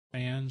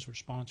fans or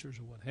sponsors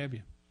or what have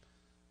you.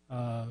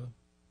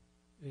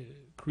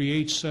 It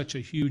creates such a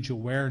huge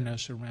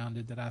awareness around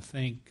it that I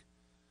think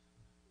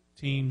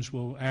teams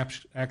will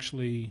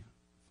actually,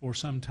 for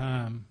some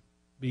time,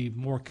 be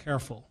more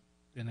careful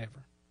than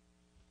ever,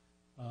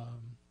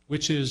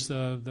 which is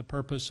the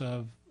purpose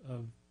of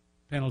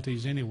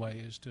penalties anyway,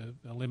 is to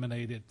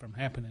eliminate it from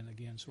happening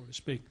again, so to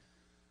speak.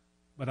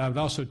 But I would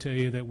also tell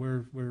you that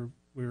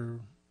we're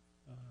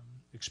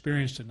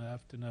experienced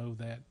enough to know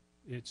that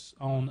it's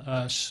on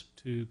us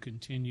to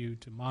continue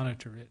to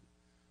monitor it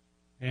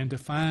and to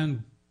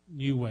find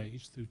new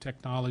ways through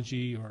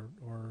technology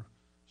or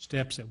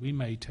steps that we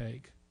may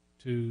take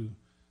to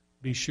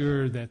be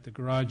sure that the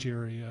garage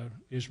area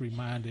is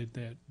reminded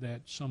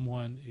that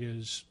someone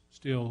is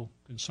still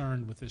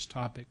concerned with this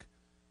topic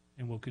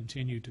and will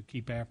continue to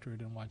keep after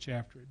it and watch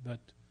after it. But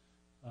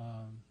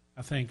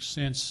I think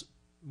since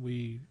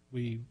we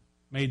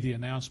made the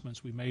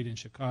announcements we made in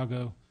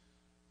Chicago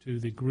to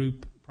the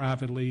group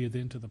privately and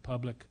then to the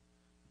public,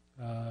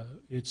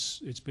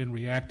 it's been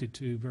reacted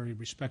to very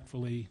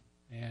respectfully,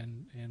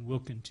 and we'll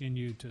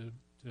continue to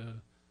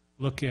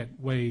look at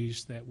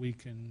ways that we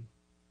can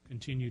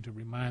continue to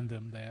remind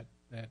them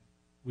that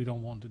we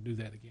don't want to do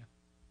that again.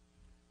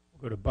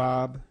 We'll go to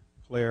Bob,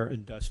 Claire,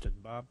 and Dustin.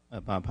 Bob?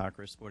 Bob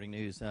Hocker, Sporting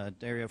News.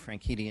 Dario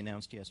Franchitti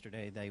announced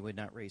yesterday they would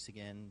not race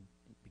again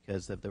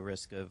because of the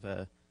risk of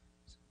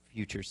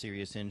future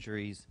serious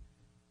injuries.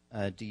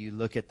 Do you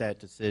look at that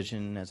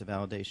decision as a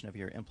validation of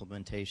your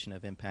implementation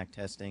of impact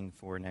testing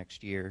for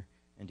next year,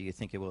 and do you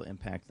think it will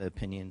impact the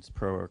opinions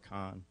pro or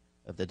con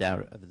of the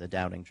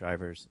doubting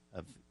drivers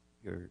of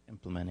your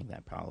implementing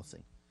that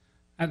policy?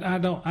 I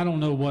don't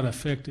know what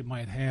effect it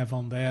might have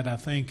on that. I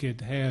think it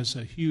has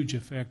a huge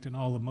effect in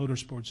all the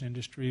motorsports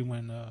industry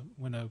when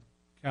a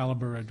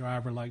caliber a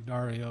driver like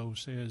Dario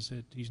says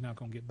that he's not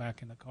going to get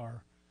back in the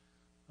car,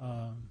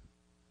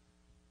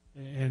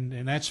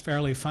 and that's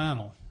fairly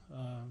final.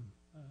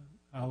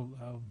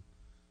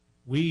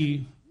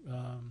 We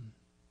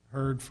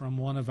heard from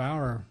one of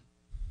our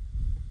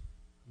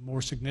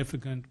more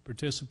significant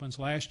participants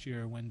last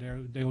year when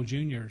Dale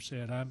Jr.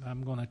 said,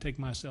 I'm going to take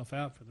myself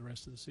out for the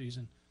rest of the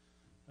season,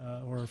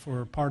 or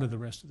for part of the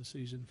rest of the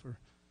season for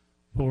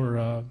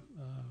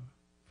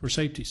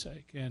safety's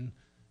sake.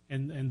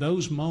 And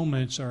those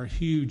moments are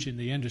huge in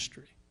the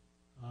industry.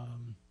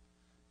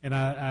 And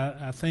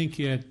I think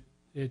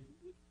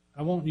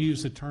I won't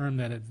use the term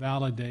that it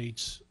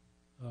validates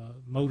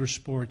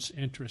motorsports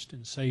interest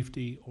in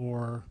safety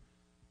or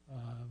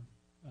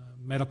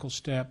medical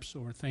steps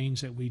or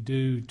things that we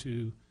do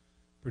to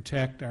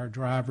protect our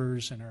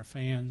drivers and our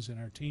fans and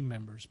our team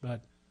members.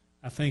 But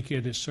I think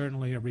it is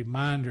certainly a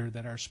reminder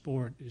that our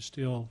sport is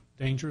still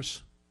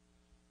dangerous,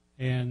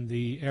 and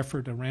the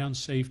effort around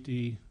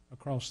safety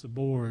across the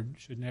board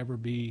should never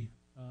be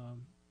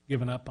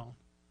given up on.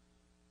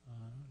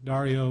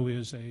 Dario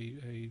is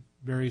a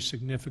very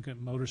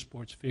significant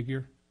motorsports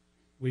figure.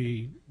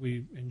 We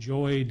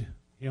enjoyed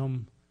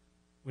him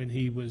when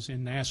he was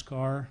in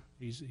NASCAR.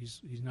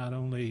 He's not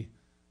only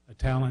a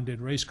talented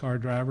race car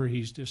driver,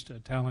 he's just a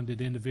talented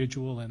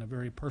individual and a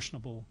very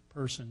personable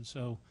person.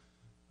 So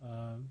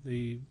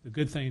the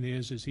good thing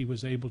is he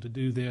was able to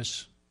do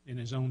this in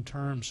his own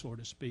terms, so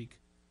to speak.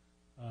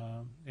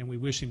 And we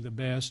wish him the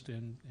best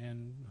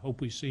and hope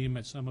we see him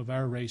at some of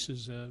our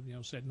races,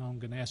 sitting on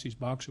Ganassi's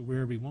box or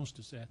wherever he wants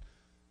to sit.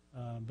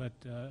 But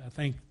I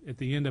think at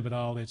the end of it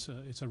all, it's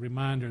a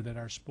reminder that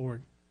our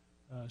sport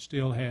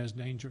still has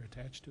danger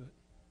attached to it.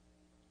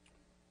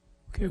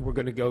 Okay, we're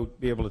going to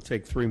be able to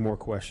take 3 more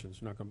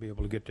questions. We're not going to be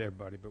able to get to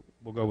everybody, but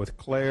we'll go with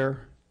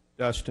Claire,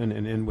 Dustin,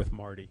 and end with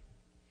Marty.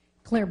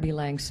 Claire B.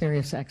 Lang,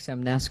 Sirius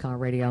XM NASCAR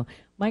Radio.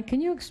 Mike,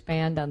 can you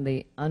expand on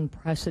the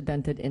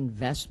unprecedented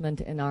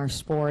investment in our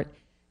sport,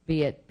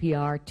 be it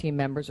PR, team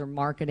members, or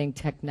marketing,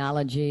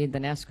 technology, the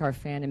NASCAR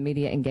Fan and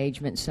Media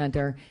Engagement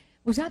Center?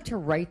 Was that to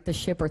right the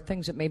ship or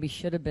things that maybe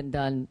should have been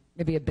done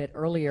maybe a bit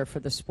earlier for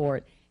the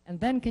sport? And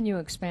then can you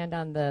expand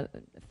on the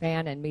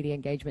Fan and Media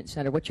Engagement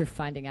Center, what you're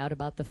finding out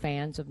about the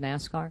fans of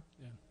NASCAR?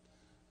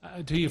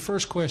 Yeah. To your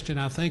first question,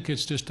 I think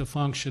it's just a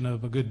function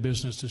of a good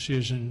business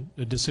decision,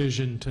 a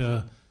decision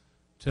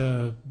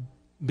to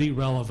be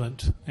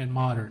relevant and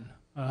modern.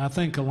 I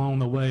think along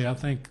the way, I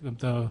think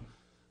the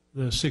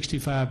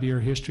 65-year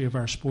history of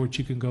our sport,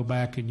 you can go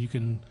back and you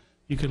can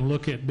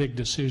look at big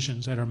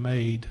decisions that are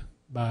made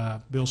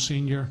by Bill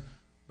Sr.,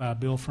 by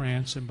Bill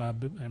France,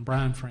 and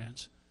Brian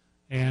France.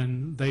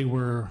 And they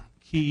were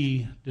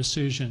key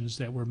decisions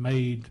that were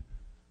made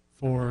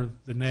for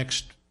the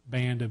next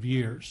band of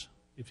years,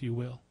 if you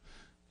will.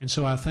 And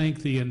so I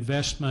think the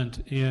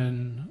investment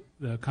in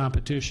the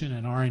competition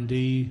and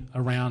R&D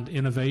around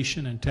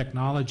innovation and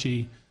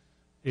technology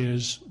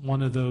is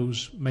one of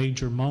those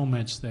major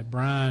moments that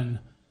Brian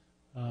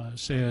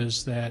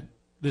says that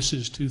this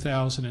is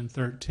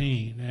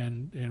 2013,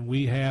 and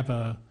we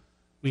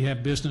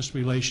have business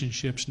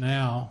relationships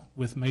now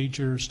with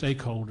major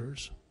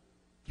stakeholders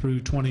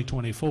through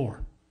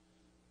 2024.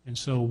 And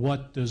so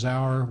what does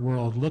our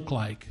world look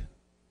like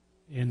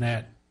in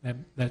that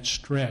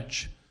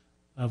stretch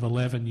of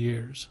 11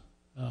 years?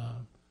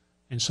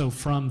 And so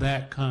from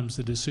that comes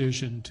the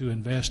decision to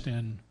invest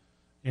in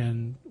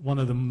one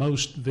of the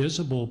most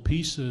visible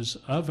pieces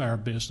of our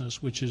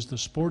business, which is the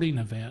sporting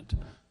event,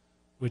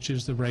 which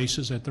is the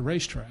races at the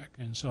racetrack.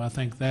 And so I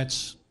think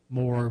that's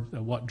more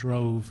what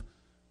drove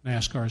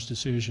NASCAR's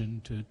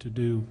decision to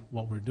do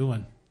what we're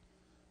doing.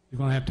 You're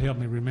going to have to help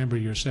me remember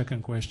your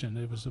second question.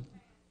 It was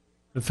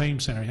the Fame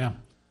Center, yeah.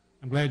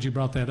 I'm glad you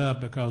brought that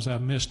up because I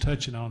missed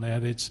touching on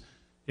that.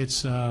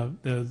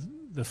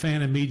 The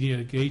Fan and Media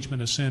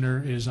Engagement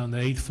Center is on the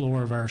 8th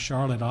floor of our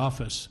Charlotte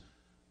office.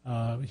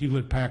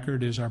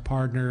 Hewlett-Packard is our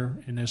partner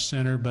in this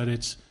center, but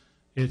it's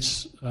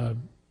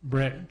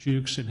Brett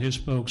Jukes and his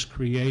folks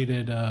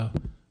created a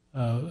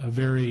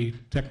very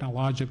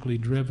technologically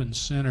driven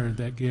center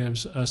that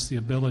gives us the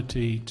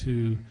ability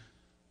to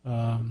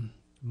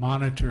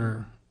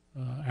monitor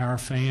our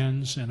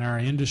fans and our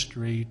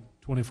industry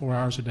 24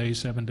 hours a day,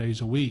 7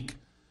 days a week.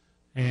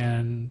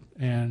 And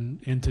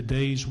in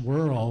today's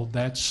world,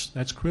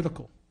 that's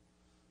critical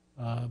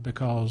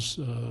because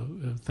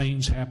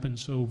things happen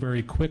so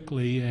very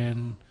quickly,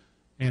 and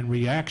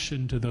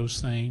reaction to those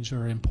things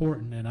are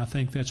important. And I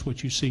think that's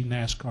what you see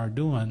NASCAR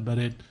doing. But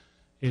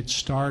it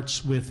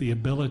starts with the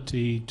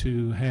ability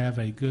to have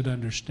a good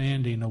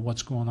understanding of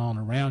what's going on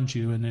around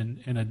you. And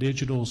in a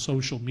digital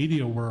social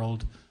media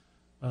world,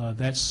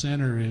 that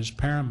center is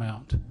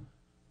paramount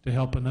to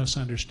helping us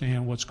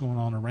understand what's going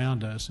on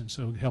around us, and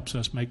so it helps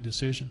us make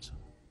decisions.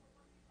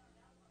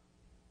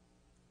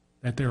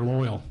 That they're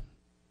loyal,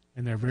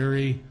 and they're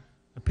very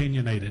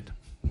opinionated,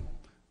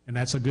 and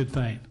that's a good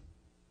thing.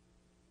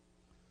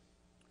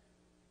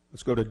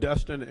 Let's go to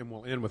Dustin, and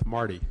we'll end with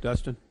Marty.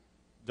 Dustin?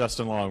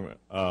 Dustin Long,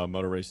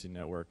 Motor Racing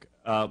Network.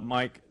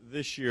 Mike,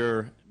 this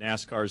year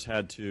NASCAR's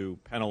had to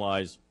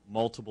penalize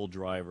multiple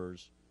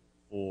drivers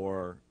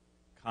for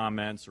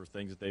comments or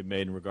things that they've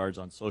made in regards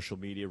on social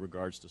media,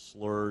 regards to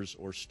slurs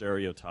or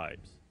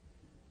stereotypes.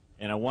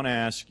 And I want to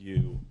ask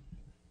you,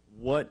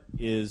 what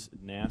is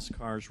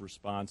NASCAR's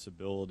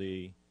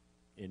responsibility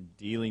in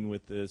dealing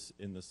with this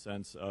in the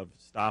sense of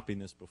stopping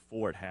this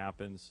before it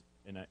happens?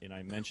 And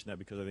I mention that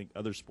because I think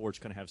other sports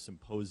kind of have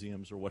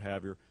symposiums or what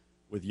have you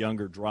with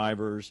younger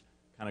drivers,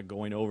 kind of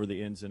going over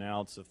the ins and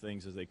outs of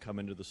things as they come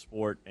into the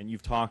sport. And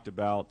you've talked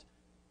about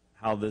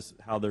how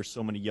there's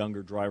so many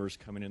younger drivers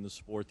coming in the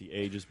sport, the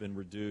age has been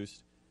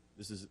reduced.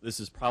 This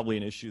is probably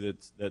an issue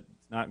that's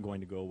not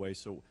going to go away.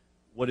 So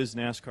what is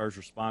NASCAR's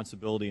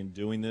responsibility in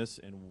doing this,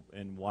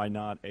 and why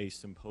not a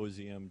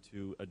symposium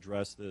to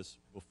address this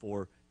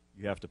before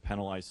you have to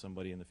penalize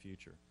somebody in the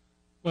future?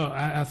 Well,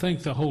 I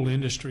think the whole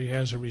industry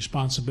has a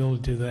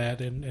responsibility to that,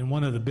 and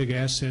one of the big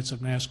assets of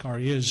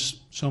NASCAR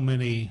is so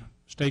many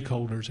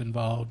stakeholders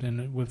involved.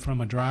 And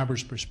from a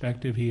driver's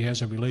perspective, he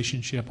has a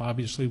relationship,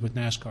 obviously, with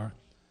NASCAR.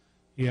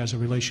 He has a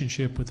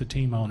relationship with the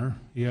team owner.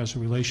 He has a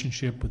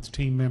relationship with the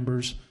team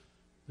members,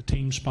 the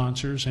team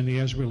sponsors, and he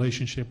has a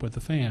relationship with the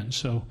fans.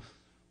 So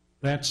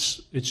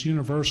it's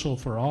universal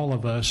for all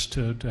of us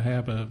to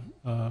have a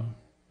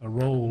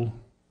role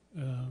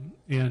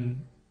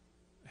in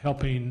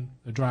helping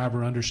the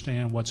driver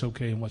understand what's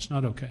okay and what's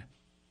not okay.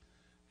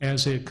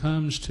 As it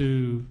comes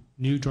to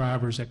new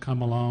drivers that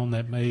come along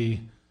that may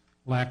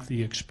lack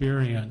the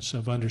experience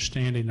of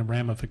understanding the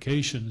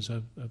ramifications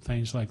of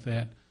things like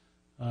that,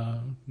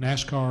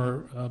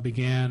 NASCAR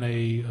began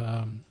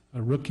a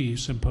rookie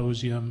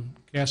symposium.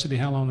 Cassidy,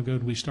 how long ago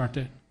did we start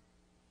that?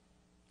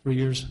 3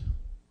 years?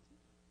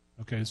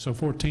 Okay, so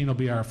 14 will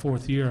be our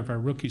 4th year of our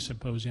rookie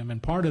symposium,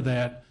 and part of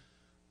that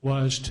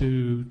was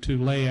to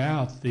lay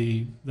out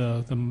the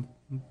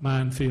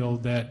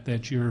minefield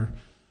that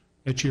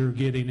you're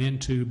getting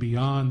into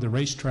beyond the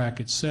racetrack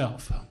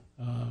itself,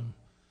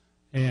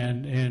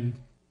 and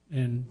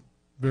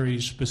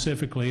very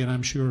specifically, and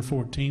I'm sure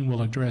 14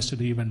 will address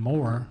it even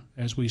more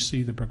as we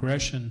see the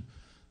progression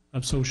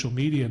of social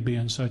media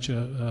being such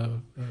a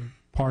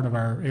part of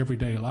our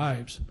everyday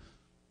lives,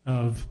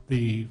 of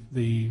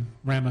the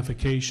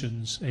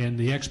ramifications and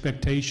the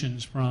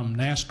expectations from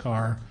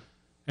NASCAR,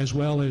 as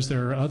well as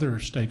their other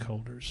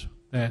stakeholders,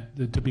 that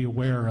to be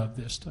aware of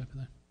this type of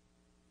thing.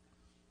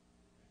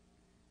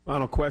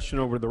 Final question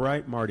over to the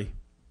right, Marty.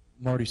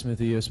 Marty Smith,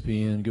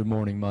 ESPN. Good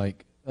morning,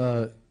 Mike.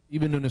 You've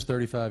been doing this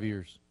 35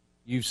 years.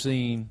 You've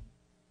seen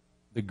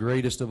the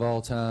greatest of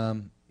all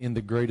time in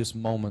the greatest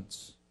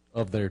moments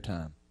of their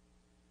time.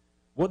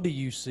 What do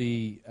you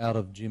see out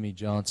of Jimmy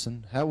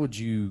Johnson? How would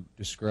you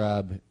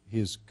describe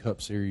his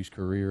Cup Series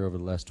career over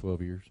the last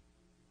 12 years?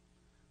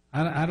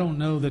 I don't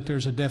know that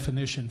there's a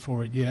definition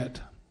for it yet.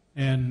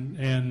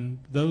 And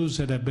those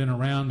that have been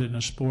around in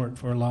the sport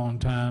for a long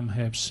time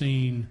have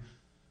seen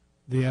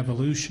the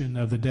evolution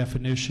of the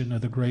definition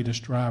of the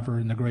greatest driver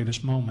in the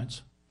greatest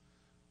moments,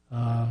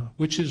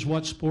 which is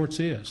what sports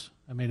is.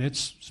 I mean,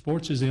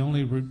 sports is the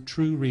only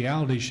true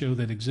reality show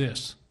that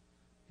exists.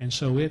 And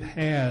so it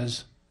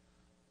has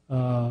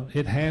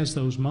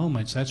those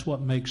moments. That's what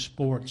makes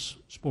sports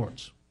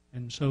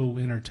and so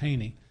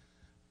entertaining.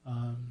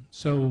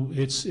 So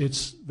it's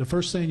the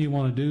first thing you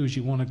want to do is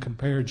you want to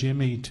compare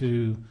Jimmy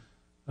to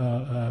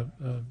a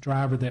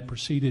driver that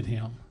preceded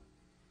him,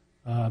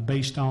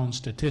 based on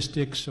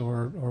statistics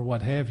or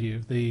what have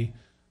you. The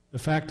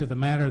fact of the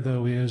matter,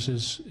 though,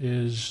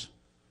 is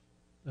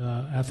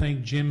I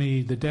think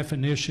the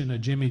definition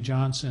of Jimmy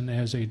Johnson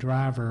as a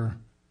driver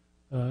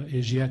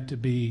is yet to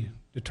be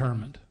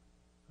determined.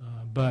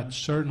 But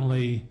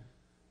certainly,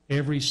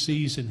 every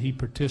season he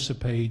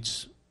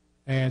participates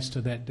adds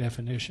to that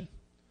definition.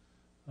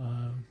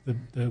 I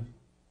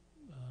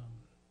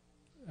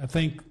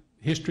think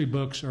history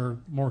books are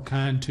more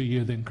kind to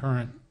you than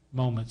current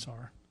moments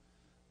are,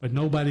 but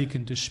nobody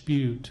can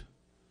dispute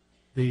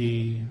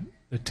the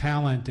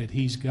talent that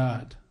he's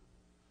got,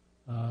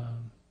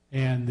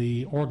 and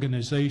the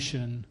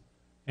organization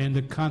and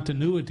the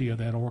continuity of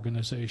that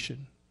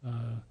organization.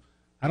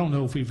 I don't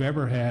know if we've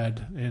ever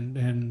had,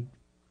 and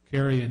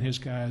Kerry and his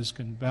guys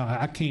can vouch,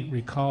 I can't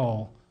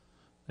recall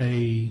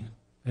a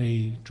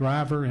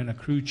driver and a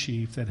crew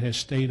chief that has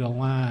stayed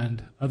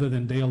aligned other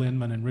than Dale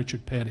Inman and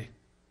Richard Petty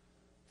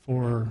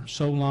for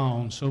so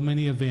long, so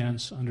many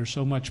events, under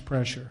so much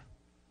pressure,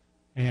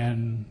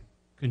 and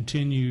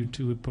continue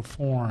to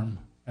perform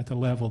at the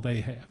level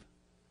they have.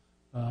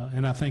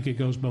 And I think it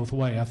goes both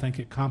ways. I think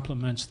it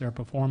complements their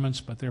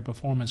performance, but their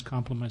performance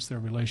complements their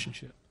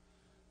relationship.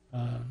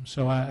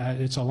 So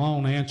it's a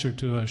long answer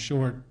to a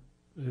short,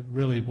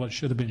 really what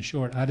should have been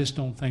short. I just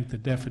don't think the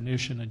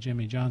definition of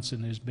Jimmy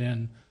Johnson has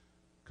been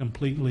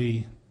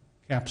completely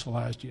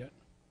capsulized yet.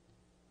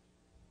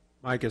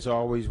 Mike, as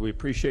always, we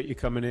appreciate you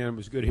coming in. It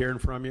was good hearing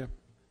from you.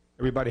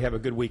 Everybody have a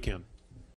good weekend.